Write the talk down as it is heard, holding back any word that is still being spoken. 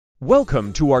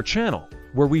Welcome to our channel,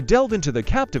 where we delve into the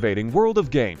captivating world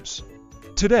of games.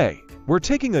 Today, we're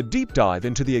taking a deep dive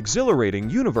into the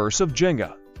exhilarating universe of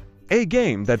Jenga, a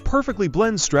game that perfectly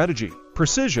blends strategy,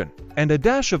 precision, and a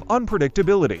dash of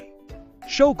unpredictability.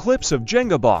 Show clips of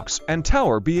Jenga box and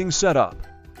tower being set up.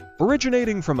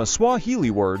 Originating from a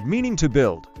Swahili word meaning to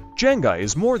build, Jenga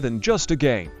is more than just a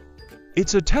game.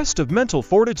 It's a test of mental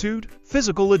fortitude,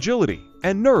 physical agility,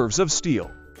 and nerves of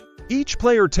steel. Each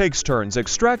player takes turns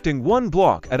extracting one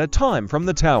block at a time from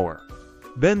the tower,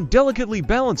 then delicately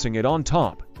balancing it on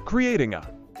top, creating a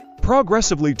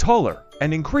progressively taller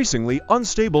and increasingly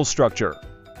unstable structure.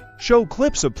 Show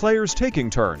clips of players taking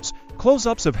turns,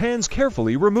 close-ups of hands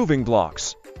carefully removing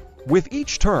blocks. With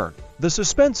each turn, the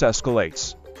suspense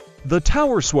escalates. The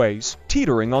tower sways,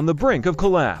 teetering on the brink of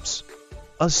collapse.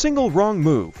 A single wrong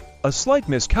move, a slight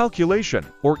miscalculation,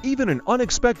 or even an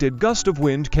unexpected gust of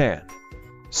wind can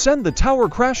send the tower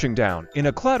crashing down in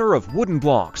a clatter of wooden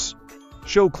blocks.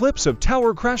 Show clips of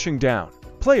tower crashing down,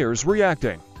 players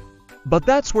reacting. But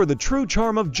that's where the true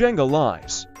charm of Jenga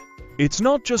lies. It's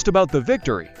not just about the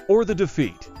victory or the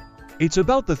defeat. It's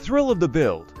about the thrill of the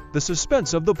build, the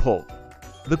suspense of the pull,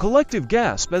 the collective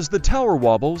gasp as the tower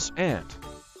wobbles, and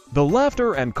the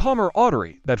laughter and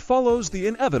camaraderie that follows the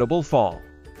inevitable fall.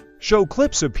 Show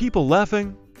clips of people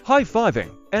laughing,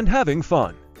 high-fiving, and having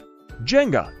fun.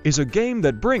 Jenga is a game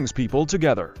that brings people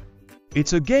together.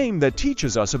 It's a game that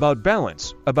teaches us about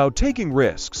balance, about taking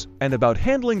risks, and about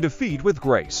handling defeat with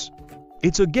grace.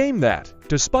 It's a game that,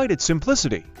 despite its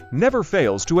simplicity, never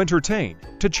fails to entertain,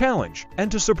 to challenge,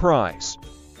 and to surprise.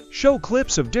 Show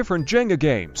clips of different Jenga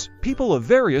games, people of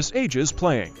various ages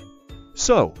playing.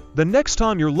 So, the next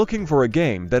time you're looking for a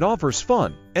game that offers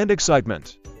fun and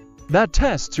excitement, that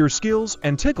tests your skills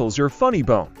and tickles your funny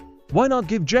bone, why not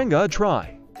give Jenga a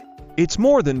try? It's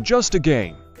more than just a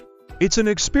game. It's an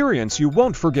experience you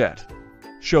won't forget.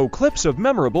 Show clips of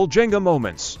memorable Jenga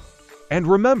moments. And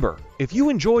remember, if you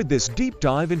enjoyed this deep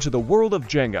dive into the world of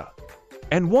Jenga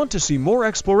and want to see more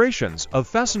explorations of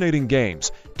fascinating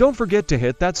games, don't forget to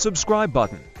hit that subscribe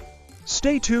button.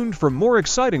 Stay tuned for more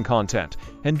exciting content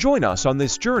and join us on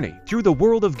this journey through the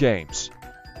world of games.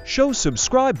 Show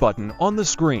subscribe button on the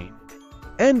screen.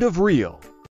 End of reel.